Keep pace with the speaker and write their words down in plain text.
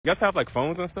You guys have like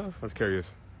phones and stuff? I was curious.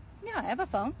 Yeah, I have a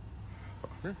phone.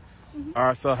 Yeah. All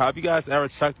right, so have you guys ever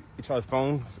checked each other's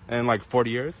phones in like 40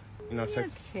 years? You know,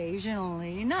 check.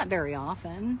 Occasionally, not very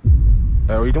often.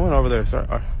 What are you doing over there,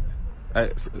 sir?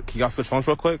 Can y'all switch phones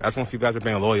real quick? I just want to see if you guys are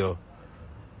being loyal.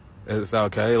 Is that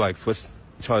okay? Like, switch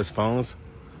each other's phones?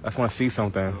 I just want to see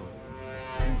something.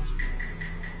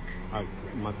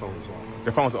 My phone's off.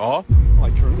 Your phone's off? I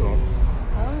turned it off.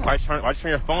 Oh. Why'd you turn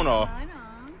your phone off?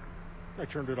 I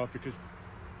turned it off because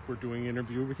we're doing an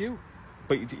interview with you.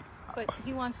 But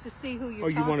he wants to see who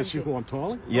you're talking to. Oh, you want to see who I'm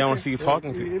calling? Yeah, I want to see you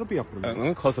talking to. It'll be up to me. Let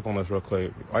me close up on this real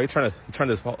quick. Why you trying to turn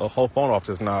this whole phone off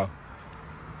just now?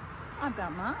 I've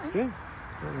got mine. Yeah.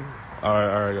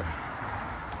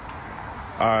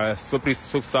 All right. Switch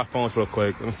stop phones real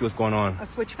quick. Let me see what's going on.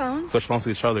 Switch phones? Switch phones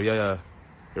to each other. Yeah.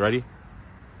 You ready?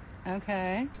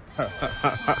 Okay. Check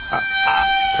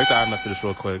the iMessages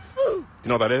real quick. You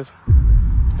know what that is?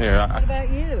 Here. What about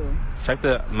you? Check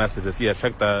the messages. Yeah,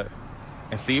 check that.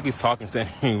 And see if he's talking to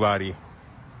anybody.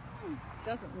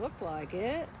 Doesn't look like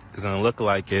it. Doesn't look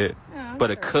like it. Oh, but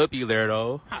sure. it could be there,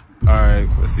 though. All right,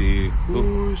 let's see.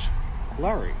 Who's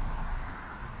Larry?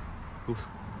 Who's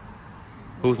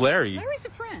Larry? Larry's a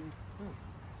friend.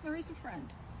 Larry's a friend.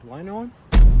 Do I know him?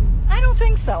 I don't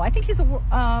think so. I think he's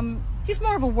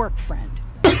more of a work friend.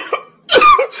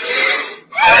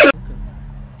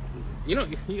 You know,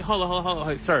 hold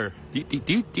on, sir. Do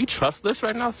you trust this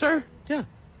right now, sir? Yeah.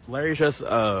 Larry's just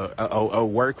a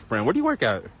work friend. Where do you work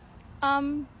at?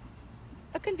 A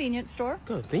convenience store.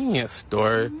 Convenience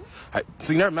store.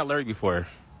 So you never met Larry before?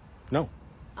 No.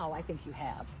 Oh, I think you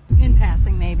have. In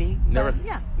passing, maybe. Never. But,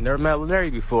 yeah. Never met Larry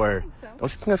before. I think so. Don't you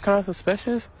think that's kind of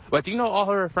suspicious? But do you know all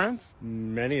her friends?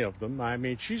 Many of them. I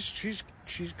mean, she's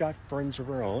got friends of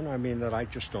her own. I mean, that I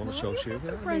just don't associate You have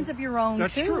with. some friends of your own,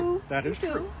 that's too. true. That is You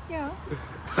do. true. Yeah.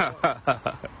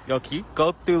 Yo, can you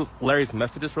go through Larry's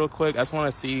messages real quick? I just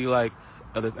want to see, like,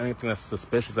 if there's anything that's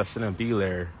suspicious that shouldn't be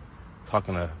there.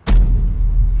 Talking to...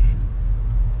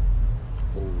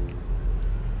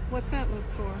 What's that look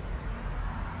for?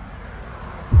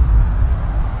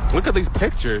 Look at these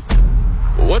pictures.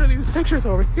 What are these pictures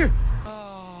over here?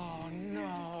 Oh,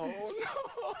 no.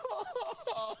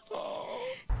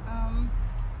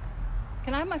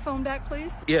 Can I have my phone back,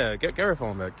 please? Yeah, get her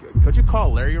phone back. Could you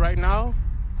call Larry right now?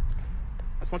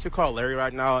 I just want you to call Larry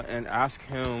right now and ask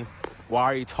him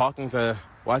why is he talking to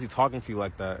you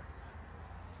like that?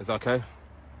 Is that okay?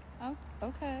 Oh,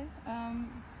 okay.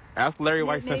 Ask Larry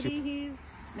why he sent you.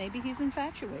 Maybe he's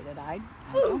infatuated. I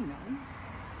don't know.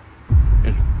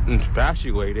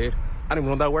 Infatuated? I don't even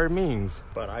know what that word means.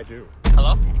 But I do.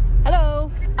 Hello?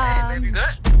 Hello. Hey, baby,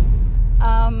 good?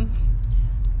 Are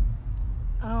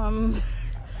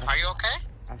you okay?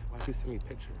 Why you send me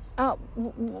pictures?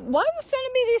 Why are you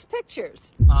sending me these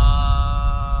pictures?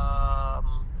 Huh?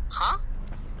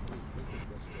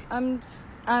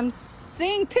 I'm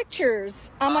seeing pictures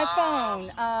on my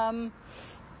phone.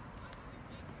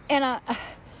 And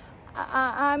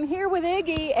I'm here with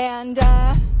Iggy, and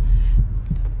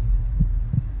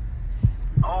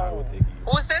Oh,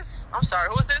 who is this? I'm sorry,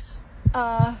 who is this?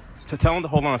 So tell him to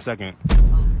hold on a second.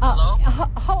 Hello?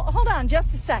 Hold on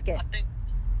just a second. I think...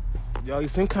 Yo, you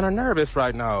seem kind of nervous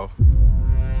right now.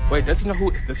 Wait, does he know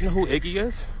who Iggy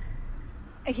is?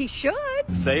 He should.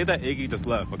 Say that Iggy just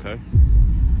left, okay?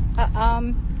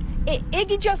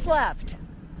 Iggy just left.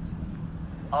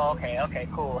 Oh, okay,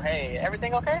 cool. Hey,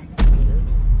 everything okay?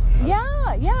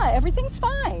 Yeah, everything's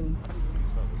fine.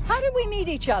 How did we meet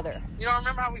each other? You don't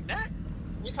remember how we met?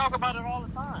 We talk about it all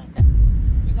the time.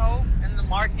 You know, in the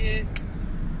market.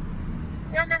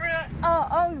 You remember that?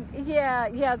 Oh,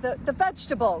 yeah, the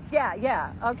vegetables.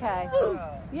 Yeah, okay.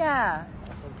 Yeah.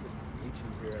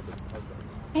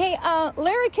 Hey,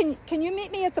 Larry, can you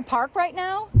meet me at the park right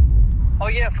now? Oh,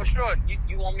 yeah, for sure.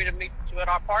 You want me to meet you at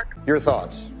our park? Your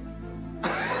thoughts?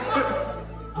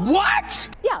 What?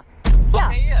 Yeah.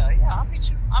 Okay, yeah, I'll meet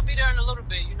you. I'll be there in a little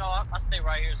bit. You know, I stay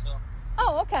right here, so.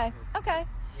 Oh, okay.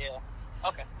 Yeah.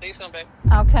 Okay, see you soon, babe.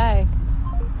 Okay.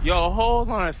 Yo, hold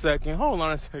on a second.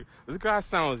 This guy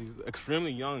sounds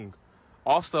extremely young.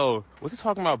 Also, what's he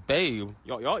talking about, babe?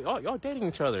 Y'all dating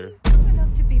each other. He's old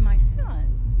enough to be my son,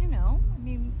 you know. I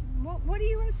mean, what are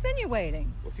you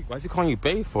insinuating? Why is he calling you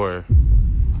babe for?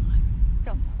 I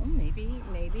don't know. Maybe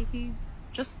he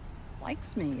just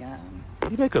likes me. What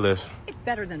do you make of this? It's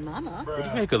better than Mama. What do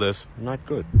you make of this? Not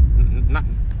good. Not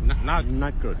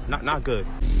good. Not good.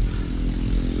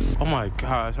 Oh my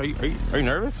gosh, are you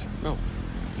nervous? No.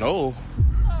 No.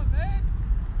 What's up, babe?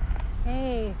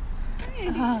 Hey.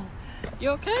 You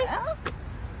okay?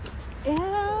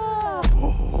 Yeah.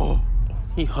 Oh,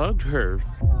 he hugged her.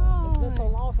 Oh. been so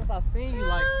long since I've seen you.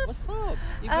 Like, what's up?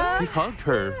 You good? He hugged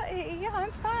her. Yeah,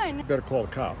 I'm fine. You better call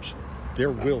the cops. There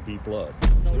will be blood.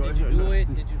 So did you do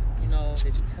it? Did you tell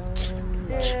him?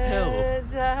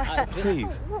 Like, Did,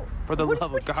 Please, for the love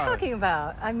of what are you God. talking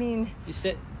about? I mean, you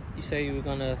said you were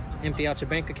gonna empty out your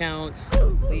bank accounts,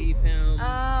 leave him.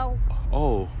 Oh.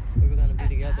 We were gonna be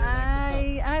together.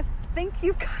 Like, I think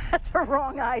you got the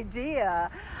wrong idea.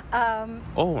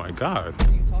 Oh my God. what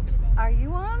are you talking about? Are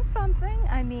you on something?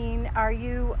 I mean, are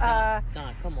you,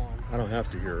 Don, come on. I don't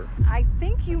have to hear it. I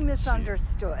think you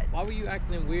misunderstood. Why were you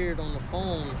acting weird on the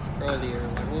phone earlier?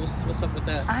 Like, what's up with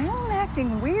that? I am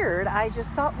acting weird. I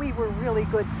just thought we were really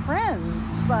good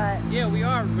friends, but Yeah, we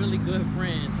are really good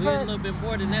friends. We're a But- little bit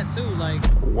more than that too. Like,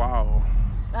 Wow.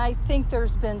 I think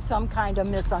there's been some kind of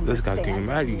misunderstanding. getting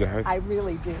mad, you guys. I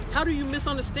really do. how do you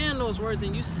misunderstand those words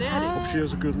and you said it? She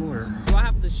has a good lawyer. Do I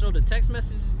have to show the text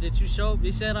message that you showed?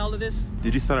 You said all of this?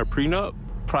 Did you sign a prenup?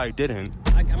 Probably didn't.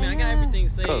 I mean, I got everything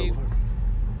saved. Oh.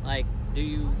 Like, do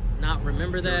you not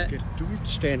remember that? Do we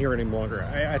stand here any longer?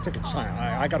 I think it's time.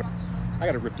 I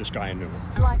gotta rip this guy a new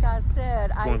one. Like I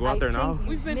said, I wanna go out there think now? you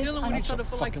We've been dealing with each misunderstood. other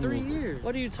for like 3 fucking years.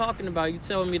 What are you talking about? You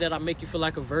telling me that I make you feel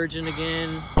like a virgin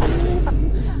again?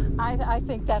 I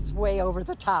think that's way over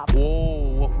the top.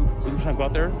 Whoa. What, you trying to go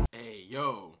out there? Hey,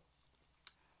 yo.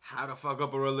 How to fuck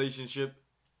up a relationship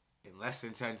in less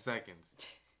than 10 seconds.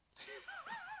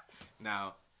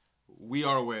 Now, we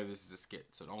are aware this is a skit,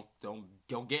 so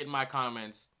don't get in my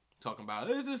comments talking about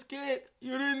it's a skit.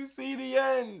 You didn't see the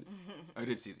end. I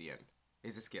did see the end.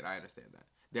 It's a skit. I understand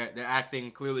that. Their acting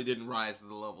clearly didn't rise to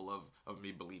the level of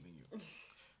me believing you.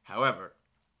 However,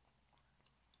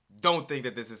 don't think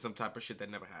that this is some type of shit that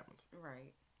never happens.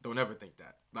 Right. Don't ever think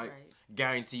that. Like, Right.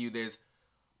 guarantee you there's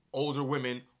older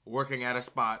women working at a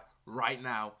spot right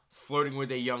now, flirting with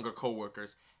their younger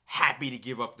coworkers, happy to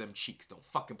give up them cheeks. Don't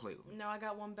fucking play with me. No, I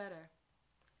got one better.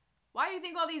 Why do you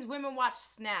think all these women watch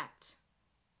Snapped?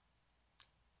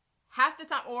 Half the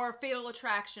time, or Fatal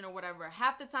Attraction or whatever,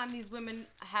 half the time these women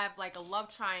have like a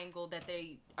love triangle that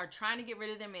they are trying to get rid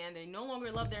of their man. They no longer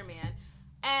love their man.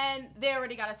 And they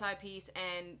already got a side piece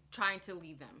and trying to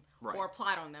leave them. Right. Or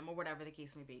plot on them or whatever the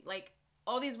case may be. Like,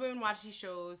 all these women watch these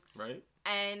shows. Right?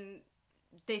 And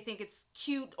they think it's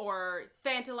cute or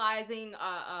fantasizing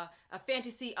a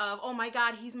fantasy of, oh my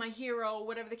God, he's my hero,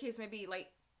 whatever the case may be.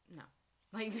 Like, no.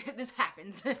 Like, this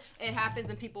happens. It happens,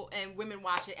 and people and women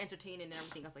watch it, entertain it, and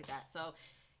everything else like that. So,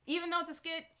 even though it's a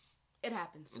skit, it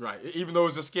happens. Right. Even though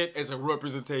it's a skit, it's a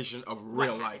representation of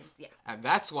real What life. happens, yeah. And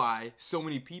that's why so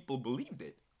many people believed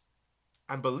it.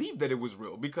 And believed that it was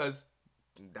real, because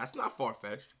that's not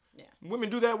far-fetched. Yeah. Women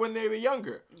do that when they were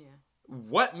younger. Yeah.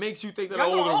 What makes you think that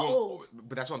Younger an older or woman... old?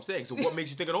 But that's what I'm saying. So what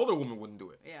makes you think an older woman wouldn't do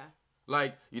it? Yeah.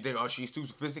 Like, you think, oh, she's too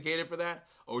sophisticated for that?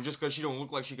 Or just because she don't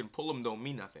look like she can pull them don't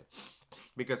mean nothing.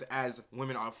 Because as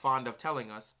women are fond of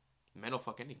telling us, men will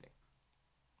fuck anything.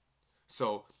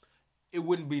 So, it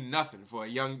wouldn't be nothing for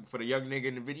the young nigga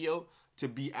in the video to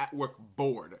be at work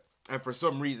bored. And for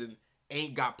some reason,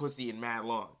 ain't got pussy in mad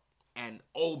long. And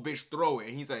old bitch throw it.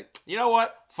 And he's like, you know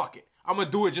what? Fuck it. I'm going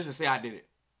to do it just to say I did it.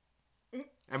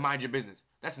 And mind your business.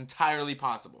 That's entirely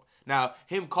possible. Now,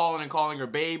 him calling her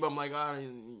babe, I'm like, oh,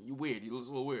 you weird. You look a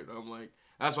little weird. I'm like,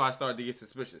 that's why I started to get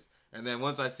suspicious. And then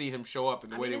once I see him show up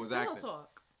and the way they was acting. It's pillow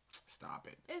talk. Stop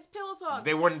it. It's pillow talk.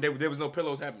 There was no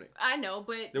pillows happening. I know,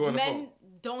 but They were on the men phone.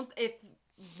 don't. If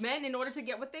men, in order to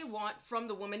get what they want from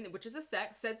the woman, which is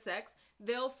said sex,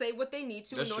 they'll say what they need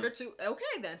to That's in true. order to.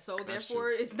 Okay, then. So That's therefore,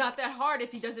 true. it's not that hard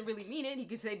if he doesn't really mean it. He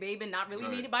could say babe and not really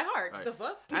Right. mean it by heart. Right. The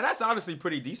fuck? And that's honestly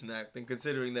pretty decent acting,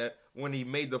 considering that when he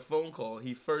made the phone call,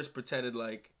 he first pretended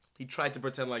like, he tried to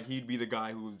pretend like he'd be the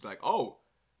guy who's like, oh,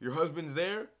 your husband's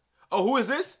there? Oh, who is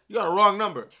this? You got a wrong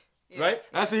number. Yeah. Right?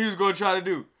 That's what he was going to try to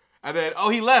do. And then, oh,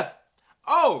 he left.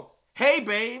 Oh, hey,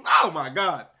 babe. Oh, my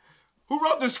God. Who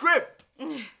wrote the script?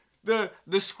 The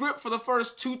script for the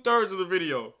first 2/3 of the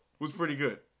video was pretty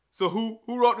good. So who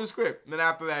wrote the script? And then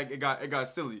after that, it got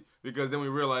silly, because then we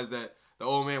realized that the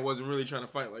old man wasn't really trying to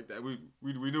fight like that. We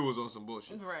knew it was on some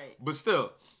bullshit. Right. But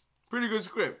still, pretty good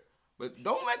script. But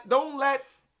don't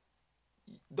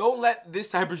let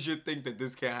this type of shit think that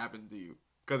this can't happen to you,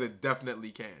 because it definitely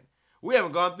can. We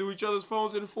haven't gone through each other's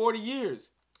phones in 40 years.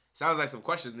 Sounds like some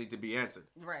questions need to be answered,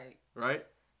 Right. right?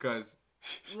 Because,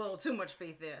 A little too much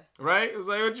faith there. right? It was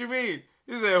like, what you mean?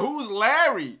 He said, who's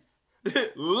Larry?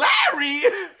 Larry?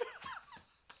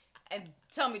 And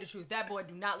tell me the truth, that boy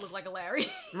do not look like a Larry.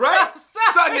 Right? I'm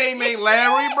sorry. Son name ain't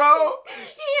Larry, bro. He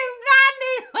is not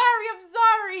named Larry. I'm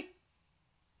sorry.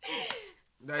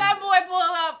 That boy pull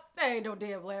up. There ain't no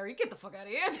damn Larry. Get the fuck out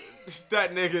of here.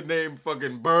 That nigga named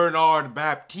fucking Bernard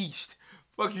Baptiste.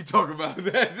 Fuck you talking about?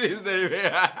 That's his name.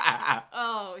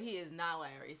 Oh, he is not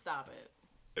Larry. Stop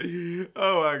it.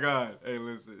 Oh my God. Hey,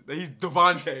 listen. He's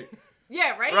Devontae.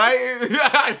 Yeah, right?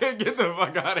 Right? Get the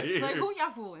fuck out of here. Like, who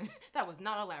y'all fooling? That was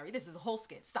not a Larry. This is a whole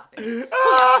skit. Stop it. Who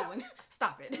y'all fooling?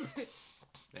 Stop it.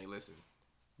 Hey, listen.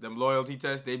 Them loyalty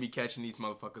tests, they be catching these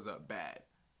motherfuckers up bad.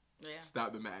 Yeah.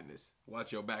 Stop the madness.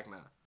 Watch your back now.